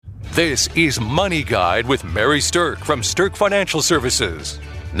This is Money Guide with Mary Sterk from Sterk Financial Services.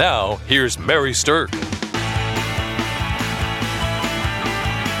 Now, here's Mary Sterk.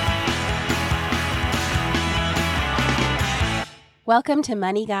 Welcome to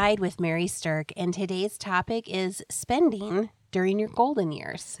Money Guide with Mary Sterk, and today's topic is spending during your golden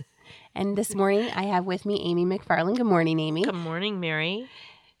years. And this morning, I have with me Amy McFarland. Good morning, Amy. Good morning, Mary.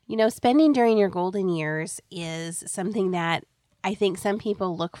 You know, spending during your golden years is something that I think some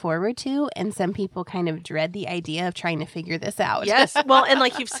people look forward to, and some people kind of dread the idea of trying to figure this out. Yes. Well, and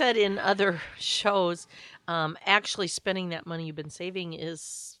like you've said in other shows, actually spending that money you've been saving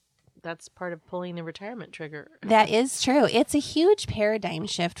that's part of pulling the retirement trigger. That is true. It's a huge paradigm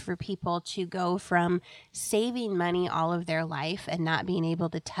shift for people to go from saving money all of their life and not being able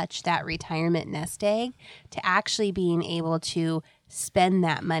to touch that retirement nest egg to actually being able to spend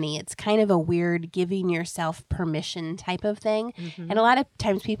that money. It's kind of a weird giving yourself permission type of thing. Mm-hmm. And a lot of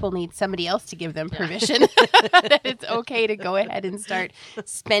times people need somebody else to give them permission that it's okay to go ahead and start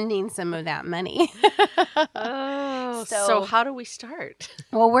spending some of that money. So how do we start?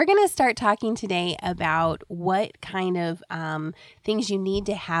 Well, we're going to start talking today about what kind of things you need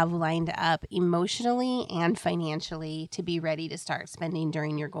to have lined up emotionally and financially to be ready to start spending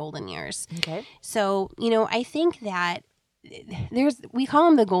during your golden years. Okay. So, I think that we call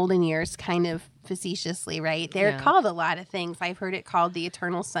them the golden years kind of facetiously, right? They're called a lot of things. I've heard it called the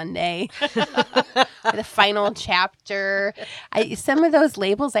Eternal Sunday, the final chapter. Some of those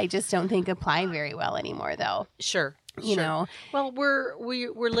labels I just don't think apply very well anymore, though. Sure. You know. Well, we're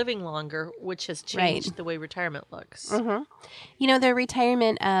living longer, which has changed the way retirement looks. Mm-hmm. The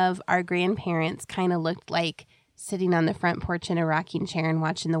retirement of our grandparents kind of looked like sitting on the front porch in a rocking chair and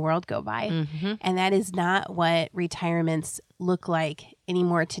watching the world go by. Mm-hmm. And that is not what retirements look like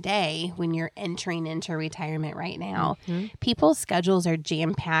anymore today when you're entering into retirement right now. Mm-hmm. People's schedules are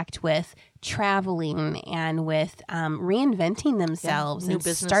jam-packed with traveling and with reinventing themselves and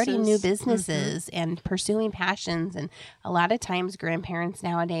starting new businesses and pursuing passions. And a lot of times grandparents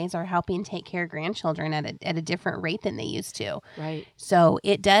nowadays are helping take care of grandchildren at a different rate than they used to. Right. So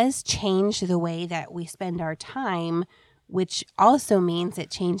it does change the way that we spend our time, which also means it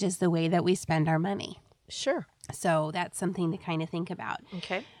changes the way that we spend our money. Sure. So that's something to kind of think about.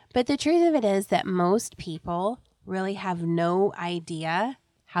 Okay. But the truth of it is that most people really have no idea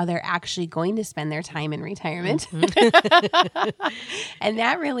how they're actually going to spend their time in retirement. Mm-hmm. And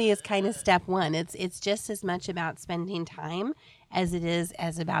that really is kind of step one. It's just as much about spending time as it is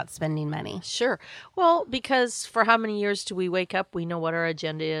about spending money. Sure. Well, because for how many years do we wake up? We know what our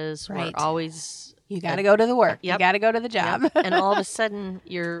agenda is. Right. We're always... You got to go to the work. Yep. You got to go to the job. Yep. And all of a sudden,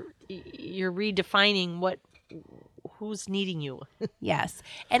 you're redefining who's needing you. Yes.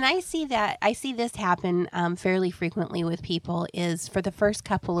 And I see this happen fairly frequently with people is for the first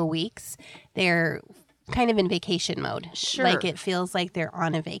couple of weeks, they're kind of in vacation mode. Sure. Like it feels like they're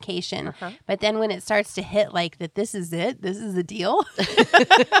on a vacation. Uh-huh. But then when it starts to hit like that, this is it, this is the deal.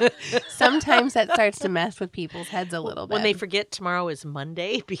 Sometimes that starts to mess with people's heads a little bit. When they forget tomorrow is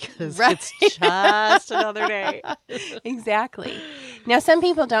Monday because it's just another day. Exactly. Now, some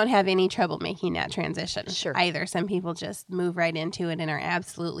people don't have any trouble making that transition either. Some people just move right into it and are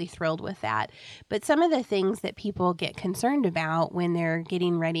absolutely thrilled with that. But some of the things that people get concerned about when they're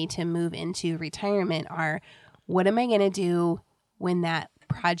getting ready to move into retirement are, what am I going to do when that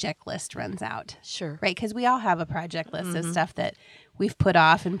project list runs out? Sure. Right? Because we all have a project list of stuff that we've put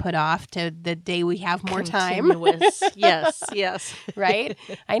off to the day we have more time. Yes, yes. Right?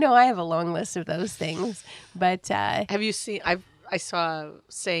 I know I have a long list of those things. But have you seen, I saw a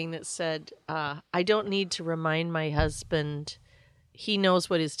saying that said, I don't need to remind my husband. He knows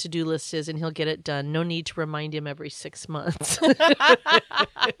what his to-do list is and he'll get it done. No need to remind him every 6 months.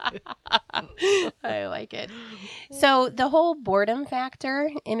 I like it. So the whole boredom factor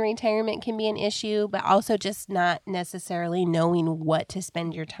in retirement can be an issue, but also just not necessarily knowing what to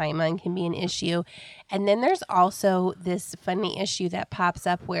spend your time on can be an issue. And then there's also this funny issue that pops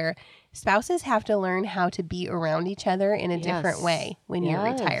up where spouses have to learn how to be around each other in a different way when you're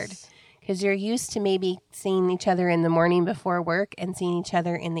retired. Because you're used to maybe seeing each other in the morning before work and seeing each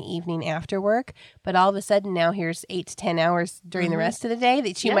other in the evening after work. But all of a sudden now here's 8 to 10 hours during the rest of the day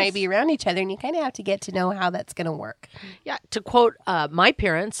that you might be around each other. And you kind of have to get to know how that's going to work. Yeah. To quote my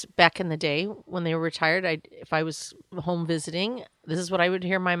parents back in the day when they were retired, if I was home visiting, this is what I would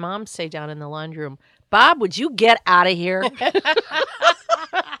hear my mom say down in the laundry room. Bob, would you get out of here?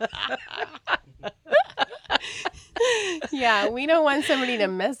 Yeah, we don't want somebody to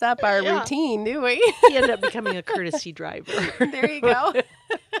mess up our routine, do we? He ended up becoming a courtesy driver. There you go.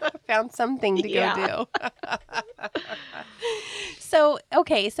 Found something to go do. So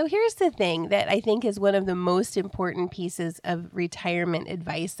here's the thing that I think is one of the most important pieces of retirement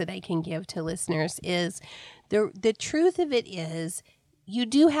advice that I can give to listeners is the truth of it is you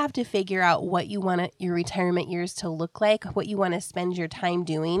do have to figure out what you want your retirement years to look like, what you want to spend your time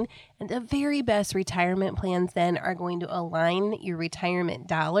doing. And the very best retirement plans then are going to align your retirement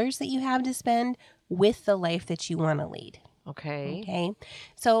dollars that you have to spend with the life that you want to lead. Okay.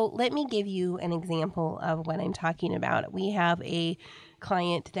 So let me give you an example of what I'm talking about. We have a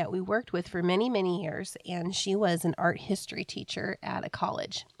client that we worked with for many, many years, and she was an art history teacher at a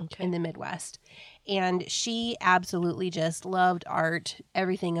college in the Midwest. And she absolutely just loved art,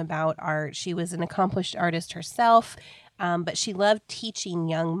 everything about art. She was an accomplished artist herself, but she loved teaching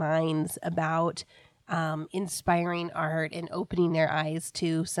young minds about inspiring art and opening their eyes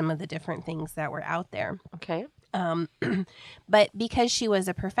to some of the different things that were out there. Okay. But because she was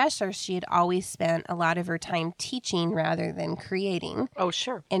a professor, she had always spent a lot of her time teaching rather than creating. Oh,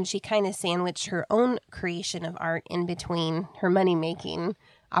 sure. And she kind of sandwiched her own creation of art in between her money-making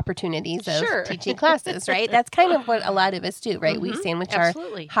opportunities of teaching classes, right? That's kind of what a lot of us do, right? We sandwich our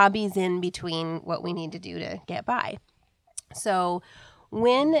hobbies in between what we need to do to get by. So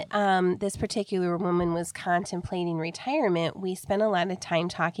when this particular woman was contemplating retirement, we spent a lot of time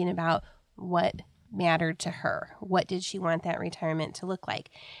talking about what mattered to her. What did she want that retirement to look like?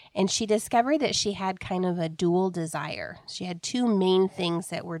 And she discovered that she had kind of a dual desire. She had two main things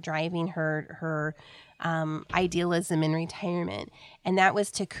that were driving her idealism in retirement. And that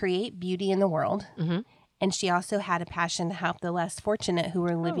was to create beauty in the world. Mm-hmm. And she also had a passion to help the less fortunate who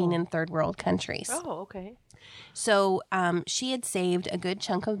were living in third world countries. Oh, okay. So she had saved a good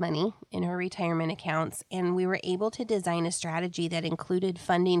chunk of money in her retirement accounts, and we were able to design a strategy that included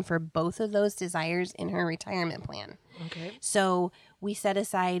funding for both of those desires in her retirement plan. Okay. So we set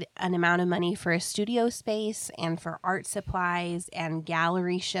aside an amount of money for a studio space and for art supplies and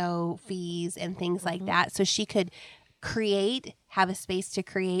gallery show fees and things like that, so she could create, have a space to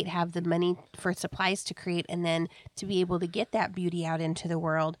create, have the money for supplies to create, and then to be able to get that beauty out into the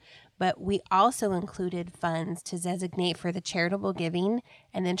world. But we also included funds to designate for the charitable giving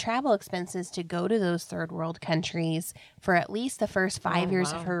and then travel expenses to go to those third world countries for at least the first 5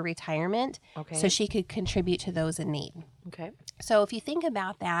 years of her retirement, so she could contribute to those in need. Okay. So if you think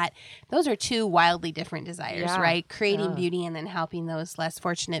about that, those are two wildly different desires, right? Creating beauty and then helping those less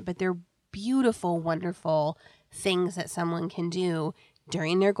fortunate, but they're beautiful, wonderful things that someone can do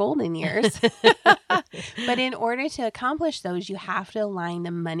during their golden years. But in order to accomplish those, you have to align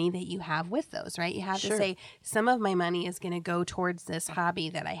the money that you have with those, right? You have to say, some of my money is going to go towards this hobby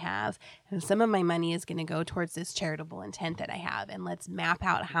that I have, and some of my money is going to go towards this charitable intent that I have. And let's map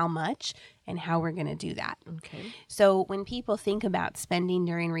out how much and how we're going to do that. Okay. So when people think about spending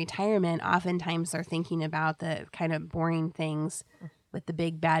during retirement, oftentimes they're thinking about the kind of boring things with the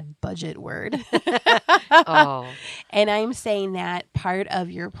big bad budget word. And I'm saying that part of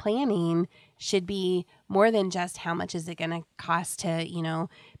your planning should be more than just how much is it going to cost to,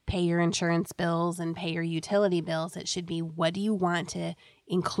 pay your insurance bills and pay your utility bills. It should be, what do you want to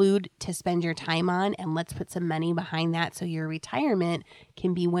include to spend your time on? And let's put some money behind that so your retirement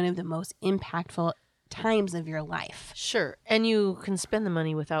can be one of the most impactful times of your life. Sure. And you can spend the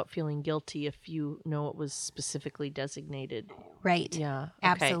money without feeling guilty if you know it was specifically designated. Right. Yeah. Okay.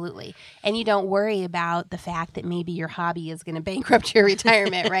 Absolutely. And you don't worry about the fact that maybe your hobby is going to bankrupt your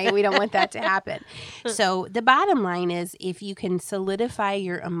retirement, right? We don't want that to happen. So the bottom line is, if you can solidify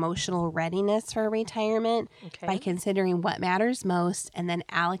your emotional readiness for retirement by considering what matters most and then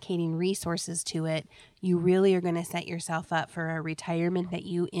allocating resources to it, you really are going to set yourself up for a retirement that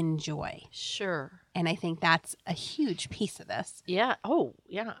you enjoy. Sure. And I think that's a huge piece of this. Yeah. Oh,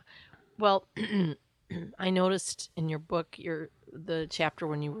 yeah. Well, I noticed in your book, the chapter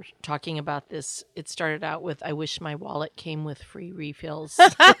when you were talking about this, it started out with, "I wish my wallet came with free refills."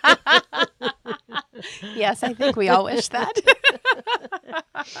 Yes, I think we all wish that.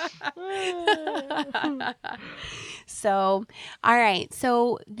 So, all right.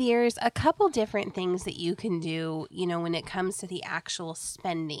 So there's a couple different things that you can do, when it comes to the actual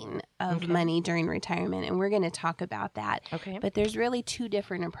spending of money during retirement. And we're going to talk about that. Okay. But there's really two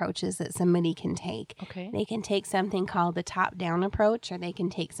different approaches that somebody can take. Okay. They can take something called the top-down approach, or they can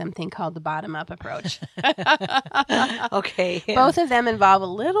take something called the bottom-up approach. Okay. Both of them involve a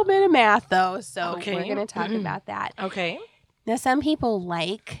little bit of math, though. So we're going to talk about that. Okay. Now, some people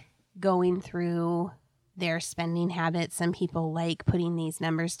like going through their spending habits. Some people like putting these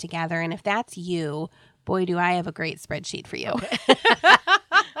numbers together. And if that's you, boy, do I have a great spreadsheet for you.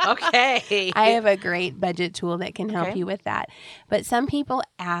 Okay. I have a great budget tool that can help Okay. you with that. But some people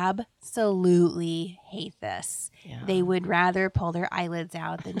absolutely hate this. Yeah. They would rather pull their eyelids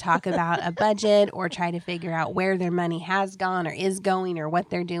out than talk about a budget or try to figure out where their money has gone or is going or what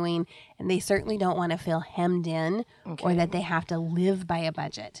they're doing. And they certainly don't want to feel hemmed in or that they have to live by a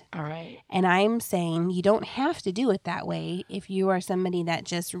budget. All right. And I'm saying you don't have to do it that way. If you are somebody that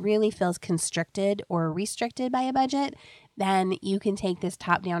just really feels constricted or restricted by a budget, then you can take this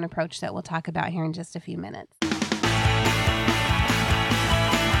top-down approach that we'll talk about here in just a few minutes.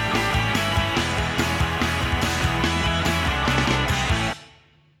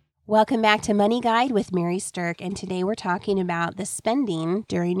 Welcome back to Money Guide with Mary Sterk, and today we're talking about the spending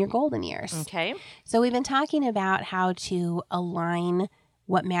during your golden years. Okay. So we've been talking about how to align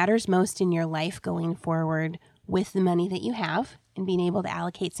what matters most in your life going forward with the money that you have and being able to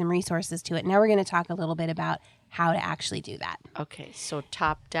allocate some resources to it. Now we're going to talk a little bit about how to actually do that. Okay. So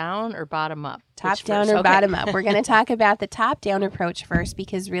top down or bottom up? Top Which down first? or Okay. bottom up. We're going to talk about the top down approach first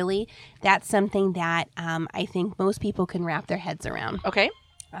because really that's something that I think most people can wrap their heads around. Okay.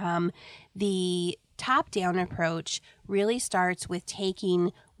 The top-down approach really starts with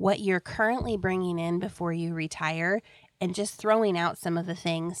taking what you're currently bringing in before you retire and just throwing out some of the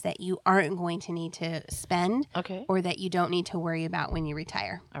things that you aren't going to need to spend Okay. or that you don't need to worry about when you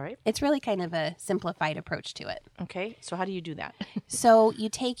retire. All right. It's really kind of a simplified approach to it. Okay. So how do you do that? So you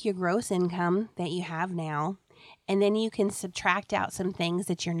take your gross income that you have now, and then you can subtract out some things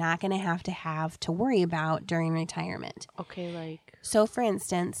that you're not going to have to worry about during retirement. Okay. Like. So, for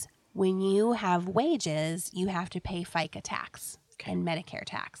instance, when you have wages, you have to pay FICA tax and Medicare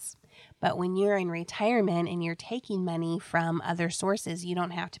tax. But when you're in retirement and you're taking money from other sources, you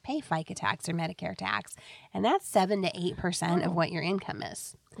don't have to pay FICA tax or Medicare tax. And that's 7 to 8% of what your income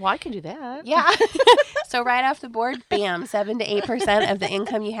is. Well, I can do that. Yeah. So right off the board, bam, 7 to 8% of the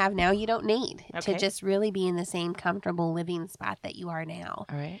income you have now, you don't need to Okay. just really be in the same comfortable living spot that you are now.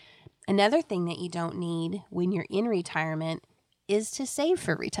 All right. Another thing that you don't need when you're in retirement is to save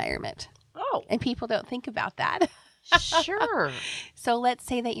for retirement. Oh, And people don't think about that. sure. So let's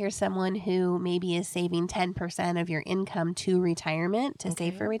say that you're someone who maybe is saving 10% of your income to retirement, to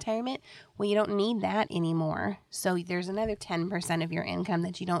save for retirement. Well, you don't need that anymore. So there's another 10% of your income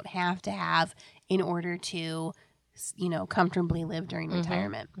that you don't have to have in order to, comfortably live during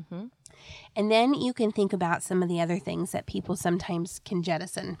retirement. Mm-hmm. And then you can think about some of the other things that people sometimes can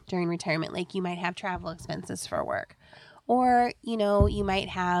jettison during retirement. Like you might have travel expenses for work. Or, you might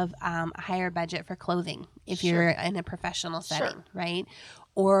have a higher budget for clothing if you're in a professional setting, right?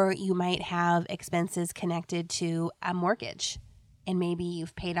 Or you might have expenses connected to a mortgage. And maybe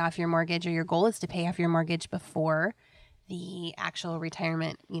you've paid off your mortgage or your goal is to pay off your mortgage before the actual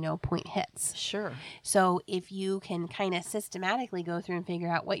retirement, point hits. Sure. So if you can kind of systematically go through and figure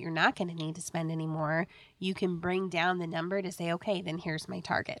out what you're not going to need to spend anymore, you can bring down the number to say, okay, then here's my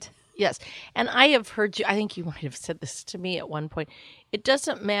target. Yes. And I have heard you, I think you might have said this to me at one point. It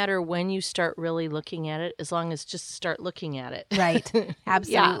doesn't matter when you start really looking at it, as long as just start looking at it. Right.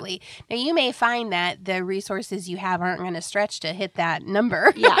 Absolutely. Now, you may find that the resources you have aren't going to stretch to hit that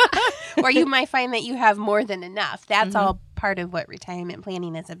number. Yeah. Or you might find that you have more than enough. That's all part of what retirement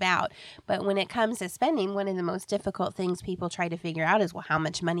planning is about. But when it comes to spending, one of the most difficult things people try to figure out is, well, how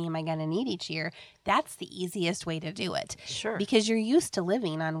much money am I going to need each year? That's the easiest way to do it. Sure. Because you're used to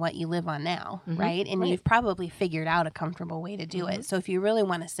living on what you live on now, right? And you've probably figured out a comfortable way to do it. So if you really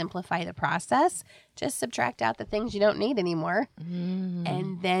want to simplify the process, just subtract out the things you don't need anymore.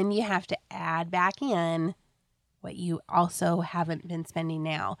 And then you have to add back in what you also haven't been spending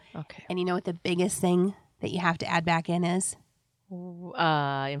now. Okay. And you know what the biggest thing that you have to add back in is?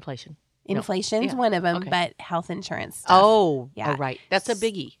 Inflation. Inflation's Yeah. one of them, Okay. but health insurance stuff. Oh, Yeah. oh, right. That's a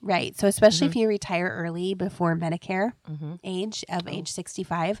biggie. Right. So especially if you retire early before Medicare age of Oh. age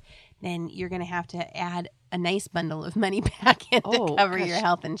 65, then you're going to have to add a nice bundle of money back in to cover your gosh.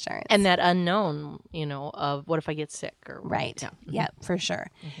 health insurance. And that unknown, of what if I get sick or Right. Yeah. Yep, for sure.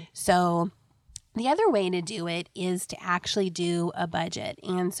 So the other way to do it is to actually do a budget.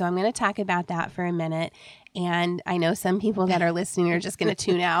 And so I'm going to talk about that for a minute. And I know some people that are listening are just going to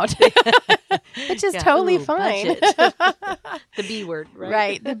tune out, which is Yeah. totally Ooh, fine. budget. The B word, right?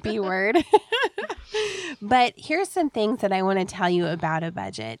 Right, the B word. But here's some things that I want to tell you about a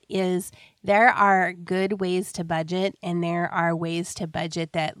budget is there are good ways to budget and there are ways to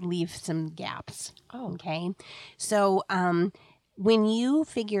budget that leave some gaps. Oh. Okay. So when you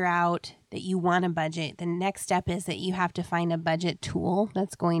figure out that you want a budget, the next step is that you have to find a budget tool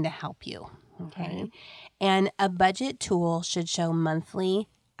that's going to help you. Okay. And a budget tool should show monthly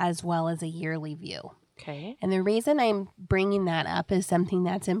as well as a yearly view. Okay. And the reason I'm bringing that up as something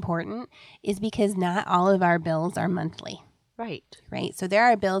that's important is because not all of our bills are monthly, Right. right? So there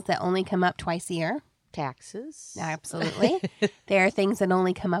are bills that only come up twice a year. Taxes. Absolutely. There are things that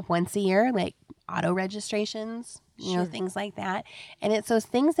only come up once a year, like auto registrations, Sure. things like that. And it's those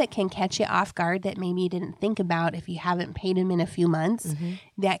things that can catch you off guard that maybe you didn't think about if you haven't paid them in a few months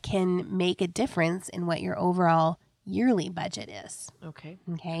that can make a difference in what your overall yearly budget is. Okay.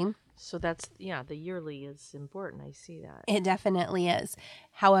 Okay. So that's, the yearly is important. I see that. It definitely is.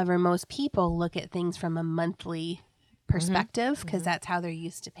 However, most people look at things from a monthly perspective because that's how they're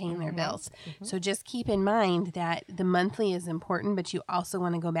used to paying their bills. So just keep in mind that the monthly is important, but you also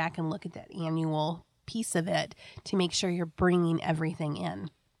want to go back and look at that annual piece of it to make sure you're bringing everything in.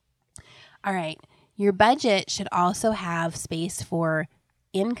 All right. Your budget should also have space for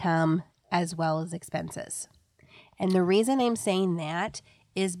income as well as expenses. And the reason I'm saying that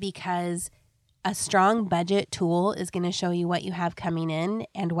is because a strong budget tool is going to show you what you have coming in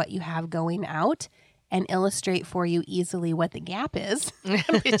and what you have going out and illustrate for you easily what the gap is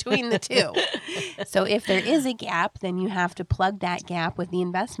between the two. So if there is a gap, then you have to plug that gap with the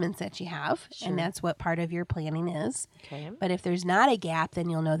investments that you have. Sure. And that's what part of your planning is. Okay. But if there's not a gap, then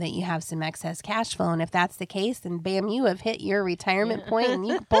you'll know that you have some excess cash flow. And if that's the case, then bam, you have hit your retirement point and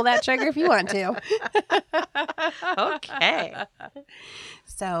you can pull that trigger if you want to. Okay.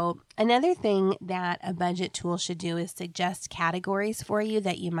 So another thing that a budget tool should do is suggest categories for you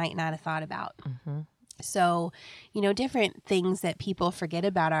that you might not have thought about. So, different things that people forget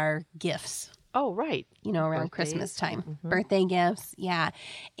about are gifts. Oh, right. Around Birthdays. Christmas time. Birthday gifts, yeah.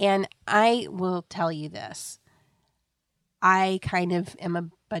 And I will tell you this. I kind of am a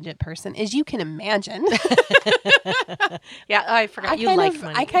budget person, as you can imagine. Yeah, I forgot you like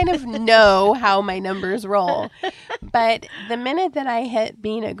money. I kind of know how my numbers roll. But the minute that I hit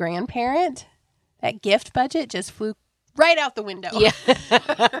being a grandparent, that gift budget just flew right out the window. Yeah.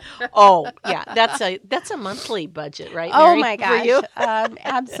 Oh, yeah. That's a monthly budget, right? Oh Mary, my for you? gosh.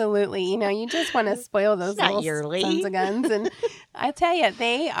 Absolutely. You just want to spoil those Not little yearly. sons of guns. And I tell you,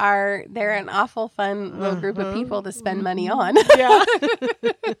 they're an awful fun little group of people to spend money on. Yeah.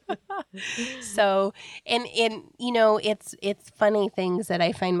 So, and it's funny things that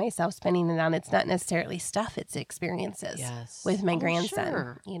I find myself spending it on. It's not necessarily stuff, it's experiences Yes. with my Oh,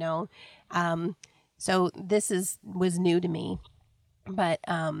 grandson, sure. So this was new to me, but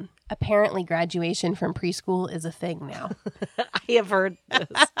apparently graduation from preschool is a thing now. I have heard this.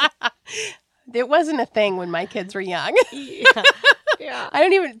 It wasn't a thing when my kids were young. Yeah.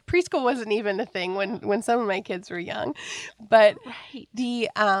 Preschool wasn't even a thing when some of my kids were young, but Right. the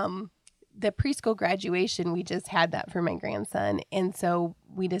preschool graduation, we just had that for my grandson. And so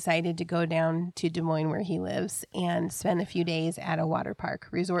we decided to go down to Des Moines where he lives and spend a few days at a water park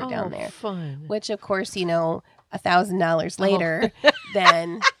resort down there. Fun. Which, of course, $1,000 later,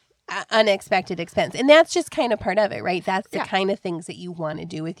 then unexpected expense. And that's just kind of part of it, right? That's the kind of things that you want to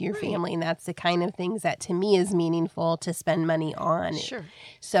do with your family. And that's the kind of things that to me is meaningful to spend money on. Sure.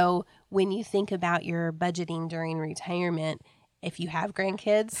 So when you think about your budgeting during retirement, if you have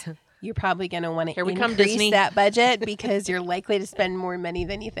grandkids, you're probably going to want to increase that budget because you're likely to spend more money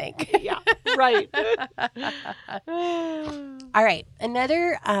than you think. Yeah, right. All right.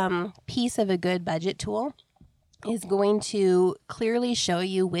 Another piece of a good budget tool is going to clearly show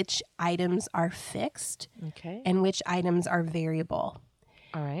you which items are fixed Okay. and which items are variable.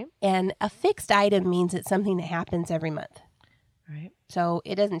 All right. And a fixed item means it's something that happens every month. All right. So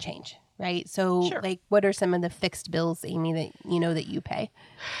it doesn't change, right? So Sure. like what are some of the fixed bills, Amy, that that you pay?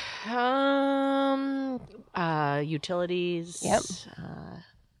 Utilities. Yep.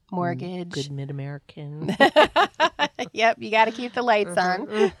 Mortgage. Good Mid-American. Yep, you got to keep the lights on.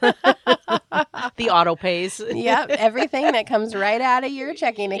 The auto pays. Yep, everything that comes right out of your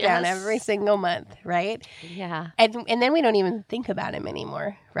checking account Yes. every single month, right? Yeah. And then we don't even think about them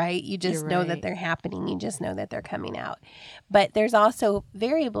anymore, right? You just You're know right. that they're happening. You just know that they're coming out. But there's also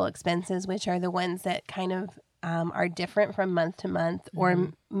variable expenses, which are the ones that kind of are different from month to month,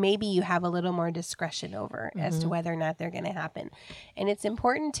 or maybe you have a little more discretion over as to whether or not they're going to happen. And it's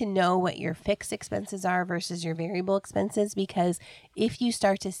important to know what your fixed expenses are versus your variable expenses, because if you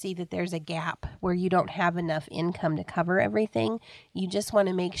start to see that there's a gap where you don't have enough income to cover everything, you just want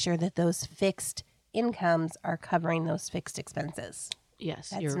to make sure that those fixed incomes are covering those fixed expenses.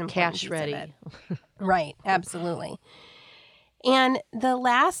 Yes. That's an You're important cash piece of ready. it. Right, absolutely. And the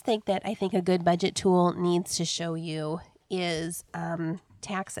last thing that I think a good budget tool needs to show you is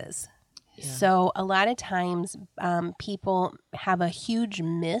taxes. Yeah. So a lot of times people have a huge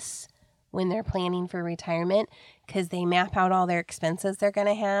miss when they're planning for retirement because they map out all their expenses they're going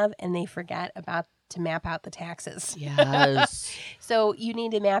to have and they forget to map out the taxes. Yes. So you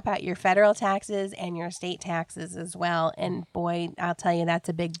need to map out your federal taxes and your state taxes as well. And boy, I'll tell you, that's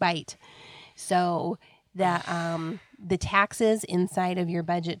a big bite. So the taxes inside of your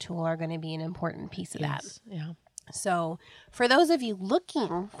budget tool are going to be an important piece of that. Yeah. So for those of you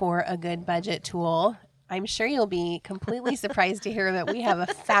looking for a good budget tool, I'm sure you'll be completely surprised to hear that we have a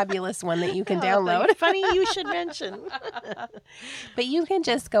fabulous one that you can download. Funny you should mention. But you can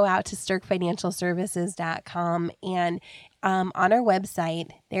just go out to SterkFinancialServices.com, and on our website,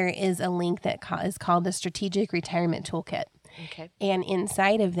 there is a link that is called the Strategic Retirement Toolkit. Okay. And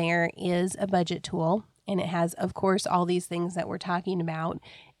inside of there is a budget tool, and it has, of course, all these things that we're talking about.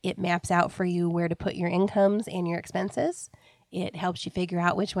 It maps out for you where to put your incomes and your expenses. It helps you figure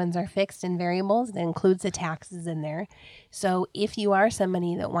out which ones are fixed and variables. It includes the taxes in there. So if you are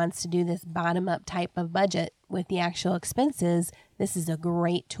somebody that wants to do this bottom-up type of budget with the actual expenses, this is a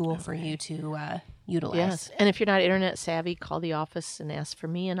great tool for you to utilize. Yes. And if you're not internet savvy, call the office and ask for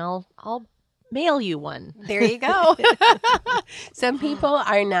me, and I'll mail you one. There you go. Some people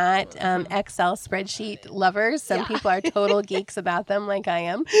are not Excel spreadsheet lovers. Some people are total geeks about them like I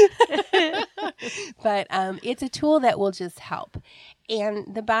am. But it's a tool that will just help.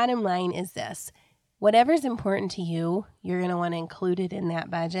 And the bottom line is this. Whatever's important to you, you're going to want to include it in that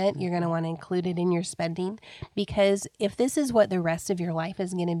budget. You're going to want to include it in your spending. Because if this is what the rest of your life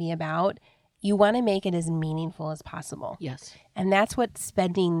is going to be about, you want to make it as meaningful as possible. Yes. And that's what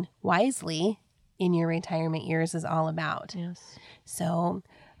spending wisely in your retirement years is all about. Yes. So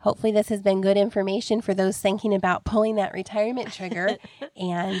hopefully this has been good information for those thinking about pulling that retirement trigger.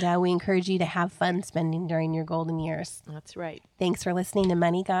 And we encourage you to have fun spending during your golden years. That's right. Thanks for listening to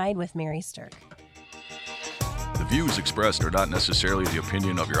Money Guide with Mary Sterk. The views expressed are not necessarily the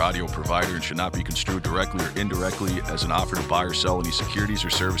opinion of your audio provider and should not be construed directly or indirectly as an offer to buy or sell any securities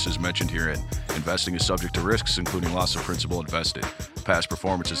or services mentioned herein. Investing is subject to risks, including loss of principal invested. Past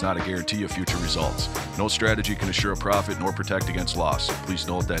performance is not a guarantee of future results. No strategy can assure a profit nor protect against loss. Please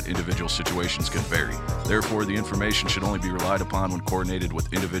note that individual situations can vary. Therefore, the information should only be relied upon when coordinated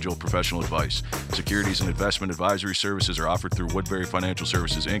with individual professional advice. Securities and investment advisory services are offered through Woodbury Financial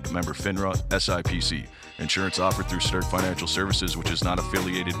Services, Inc., member FINRA, SIPC. Insurance offered through Sterk Financial Services, which is not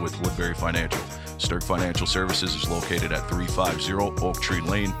affiliated with Woodbury Financial. Sterk Financial Services is located at 350 Oak Tree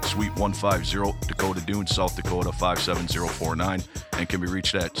Lane, Suite 150, Dakota Dunes, South Dakota 57049, and can be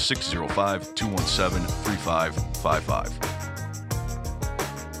reached at 605-217-3555.